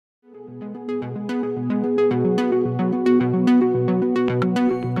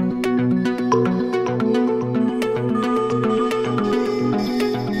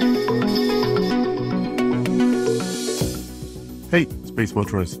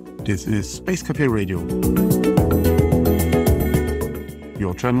SpaceWatchers. This is Space Cafe Radio,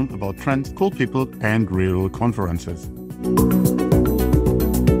 your channel about trends, cool people, and real conferences.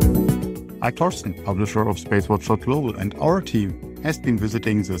 I'm Thorsten, publisher of SpaceWatch.Global, and our team has been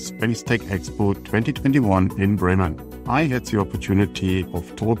visiting the Space Tech Expo 2021 in Bremen. I had the opportunity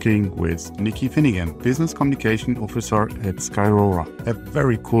of talking with Nickie Finnegan, Business Communication Officer at Skyrora, a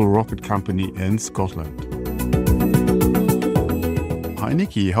very cool rocket company in Scotland. Hi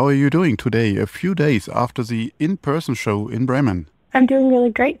Nickie, how are you doing today, a few days after the in-person show in Bremen? I'm doing really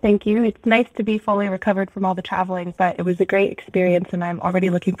great, thank you. It's nice to be fully recovered from all the traveling, but it was a great experience and I'm already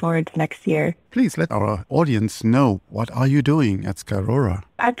looking forward to next year. Please let our audience know, what are you doing at Skyrora?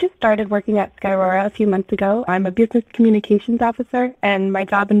 I've just started working at Skyrora a few months ago. I'm a business communications officer and my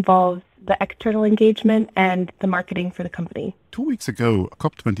job involves the external engagement and the marketing for the company. 2 weeks ago,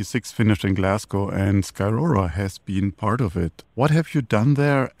 COP26 finished in Glasgow and Skyrora has been part of it. What have you done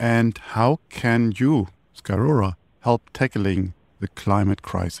there and how can you, Skyrora, help tackling the climate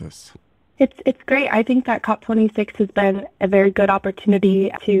crisis? It's great. I think that COP26 has been a very good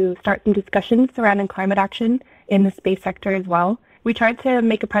opportunity to start some discussions surrounding climate action in the space sector as well. We tried to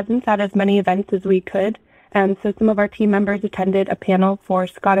make a presence at as many events as we could. So some of our team members attended a panel for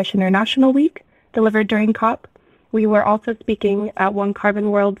Scottish International Week delivered during COP. We were also speaking at One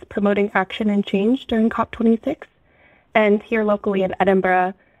Carbon World's Promoting Action and Change during COP26. And here locally in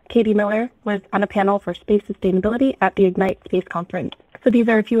Edinburgh, Katie Miller was on a panel for space sustainability at the Ignite Space Conference. So these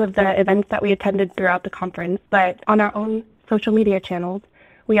are a few of the events that we attended throughout the conference. But on our own social media channels,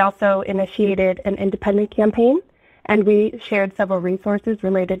 we also initiated an independent campaign, and we shared several resources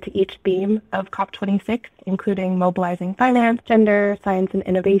related to each theme of COP26, including mobilizing finance, gender, science, and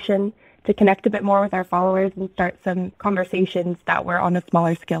innovation, to connect a bit more with our followers and start some conversations that were on a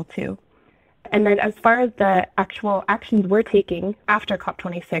smaller scale too. And then as far as the actual actions we're taking after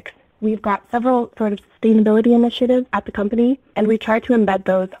COP26, we've got several sort of sustainability initiatives at the company, and we try to embed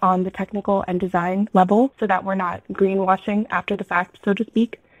those on the technical and design level so that we're not greenwashing after the fact, so to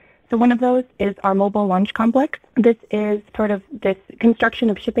speak. So one of those is our mobile launch complex. This is sort of this construction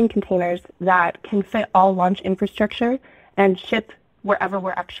of shipping containers that can fit all launch infrastructure and ship wherever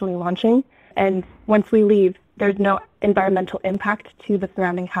we're actually launching. And once we leave, there's no environmental impact to the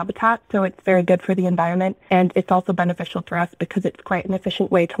surrounding habitat, so it's very good for the environment, and it's also beneficial for us because it's quite an efficient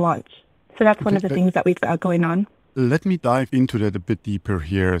way to launch. So that's one of the things that we've got going on. Let me dive into that a bit deeper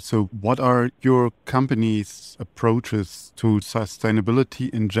here. So what are your company's approaches to sustainability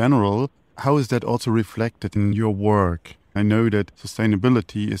in general? How is that also reflected in your work? I know that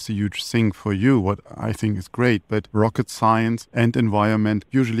sustainability is a huge thing for you, what I think is great, but rocket science and environment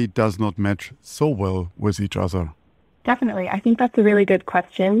usually does not match so well with each other. Definitely. I think that's a really good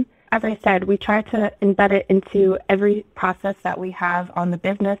question. As I said, we try to embed it into every process that we have on the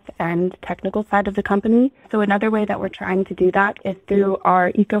business and technical side of the company. So another way that we're trying to do that is through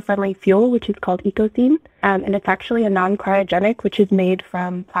our eco-friendly fuel, which is called EcoSeam. And it's actually a non-cryogenic, which is made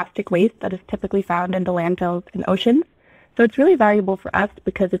from plastic waste that is typically found in the landfills and oceans. So it's really valuable for us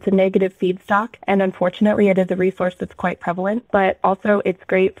because it's a negative feedstock, and unfortunately it is a resource that's quite prevalent, but also it's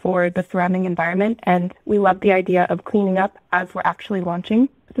great for the surrounding environment, and we love the idea of cleaning up as we're actually launching.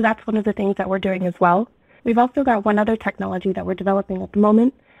 So that's one of the things that we're doing as well. We've also got one other technology that we're developing at the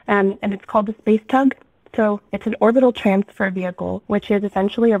moment, and it's called the Space Tug. So it's an orbital transfer vehicle, which is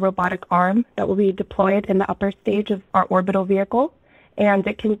essentially a robotic arm that will be deployed in the upper stage of our orbital vehicle, and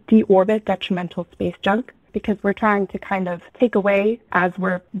it can deorbit detrimental space junk, because we're trying to kind of take away as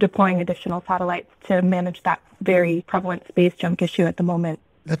we're deploying additional satellites to manage that very prevalent space junk issue at the moment.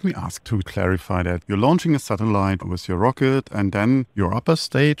 Let me ask to clarify that. You're launching a satellite with your rocket, and then your upper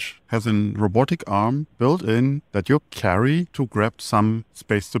stage has a robotic arm built in that you carry to grab some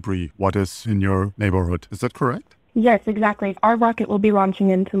space debris, what is in your neighborhood. Is that correct? Yes, exactly. Our rocket will be launching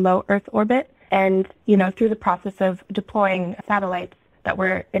into low Earth orbit, and through the process of deploying satellites that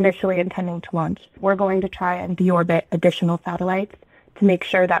we're initially intending to launch, we're going to try and deorbit additional satellites to make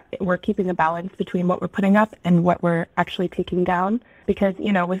sure that we're keeping a balance between what we're putting up and what we're actually taking down. Because,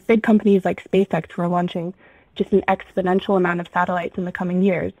 with big companies like SpaceX who are launching just an exponential amount of satellites in the coming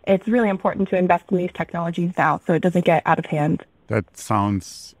years, it's really important to invest in these technologies now so it doesn't get out of hand. That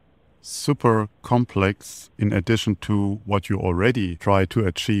sounds super complex in addition to what you already try to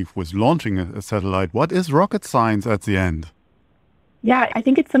achieve with launching a satellite. What is rocket science at the end? Yeah, I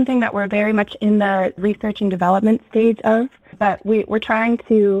think it's something that we're very much in the research and development stage of, but we're trying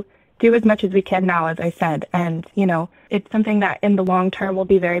to do as much as we can now, as I said. And, it's something that in the long term will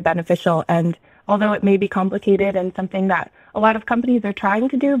be very beneficial. And although it may be complicated and something that a lot of companies are trying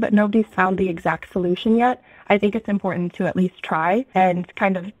to do, but nobody's found the exact solution yet, I think it's important to at least try and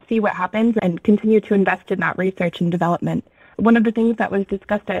kind of see what happens and continue to invest in that research and development. One of the things that was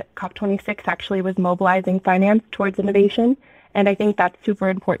discussed at COP26 actually was mobilizing finance towards innovation. And I think that's super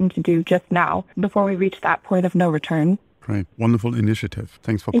important to do just now before we reach that point of no return. Great. Wonderful initiative.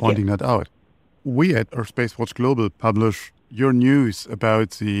 Thanks for pointing that out. We at our SpaceWatch.Global publish your news about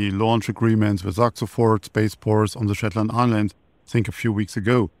the launch agreements with Saxofort, Spaceports on the Shetland Islands, I think a few weeks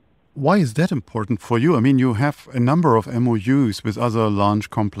ago. Why is that important for you? I mean, you have a number of MOUs with other launch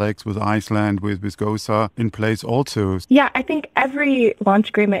complex, with Iceland, with GOSA in place also. Yeah, I think every launch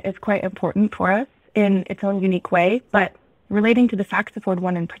agreement is quite important for us in its own unique way. But relating to the Saxofort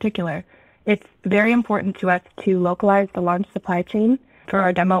one in particular, it's very important to us to localize the launch supply chain for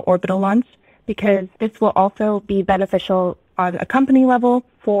our demo orbital launch, because this will also be beneficial on a company level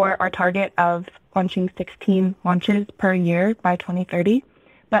for our target of launching 16 launches per year by 2030.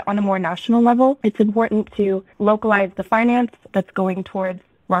 But on a more national level, it's important to localize the finance that's going towards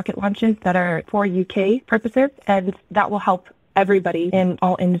rocket launches that are for UK purposes, and that will help everybody in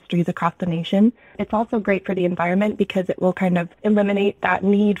all industries across the nation. It's also great for the environment because it will kind of eliminate that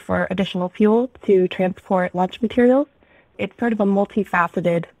need for additional fuel to transport launch materials. It's sort of a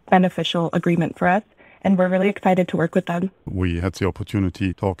multifaceted, beneficial agreement for us, and we're really excited to work with them. We had the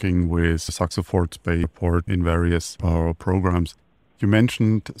opportunity talking with Saxofort Spaceport in various our programs. You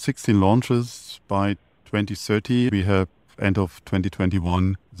mentioned 16 launches by 2030. We have end of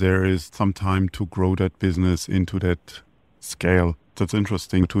 2021. There is some time to grow that business into that scale. That's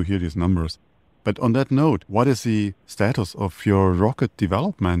interesting to hear these numbers. But on that note, what is the status of your rocket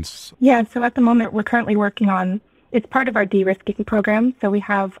developments? Yeah, so at the moment, we're currently working on, it's part of our de-risking program. So we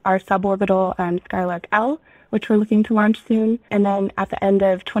have our suborbital Skyrora L, which we're looking to launch soon. And then at the end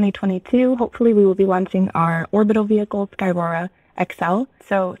of 2022, hopefully we will be launching our orbital vehicle, Skyrora XL.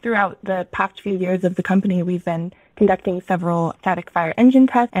 So throughout the past few years of the company, we've been conducting several static fire engine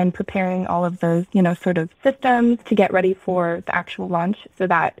tests and preparing all of those, sort of systems to get ready for the actual launch so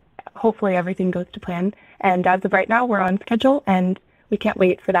that hopefully everything goes to plan. And as of right now, we're on schedule and we can't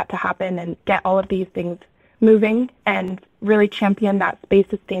wait for that to happen and get all of these things moving and really champion that space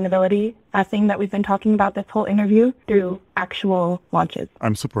sustainability thing that we've been talking about this whole interview through actual launches.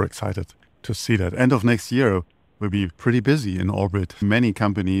 I'm super excited to see that. End of next year, we'll be pretty busy in orbit. Many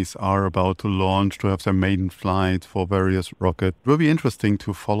companies are about to launch, to have their maiden flight for various rockets. It will be interesting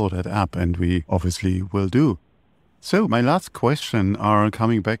to follow that up, and we obviously will do. So my last question are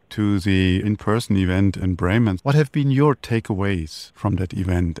coming back to the in-person event in Bremen. What have been your takeaways from that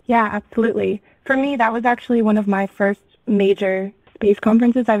event? Yeah, absolutely. For me, that was actually one of my first major space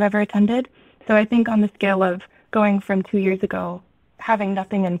conferences I've ever attended. So I think on the scale of going from 2 years ago, having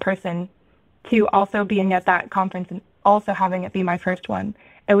nothing in person, to also being at that conference and also having it be my first one,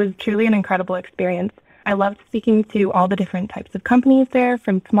 it was truly an incredible experience. I loved speaking to all the different types of companies there,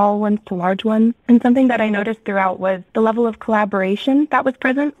 from small ones to large ones. And something that I noticed throughout was the level of collaboration that was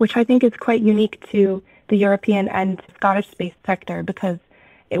present, which I think is quite unique to the European and Scottish space sector, because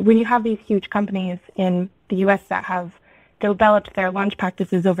when you have these huge companies in the US that have developed their launch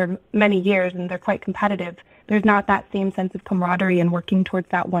practices over many years and they're quite competitive, there's not that same sense of camaraderie and working towards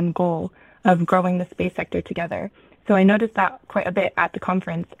that one goal of growing the space sector together. So I noticed that quite a bit at the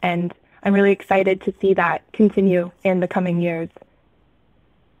conference, and I'm really excited to see that continue in the coming years.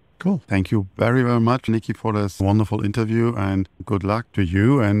 Cool. Thank you very, very much, Nickie, for this wonderful interview, and good luck to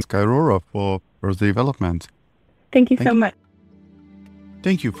you and Skyrora for the development. Thank you so much.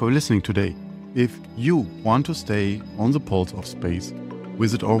 Thank you for listening today. If you want to stay on the pulse of space,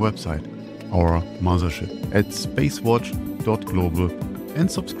 visit our website, our mothership, at SpaceWatch.Global, and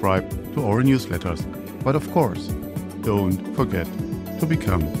subscribe to our newsletters. But of course, don't forget to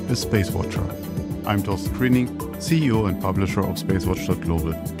become a Space Watcher. I'm Thorsten Kriening, CEO and publisher of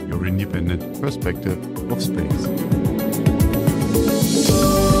SpaceWatch.Global, your independent perspective of space.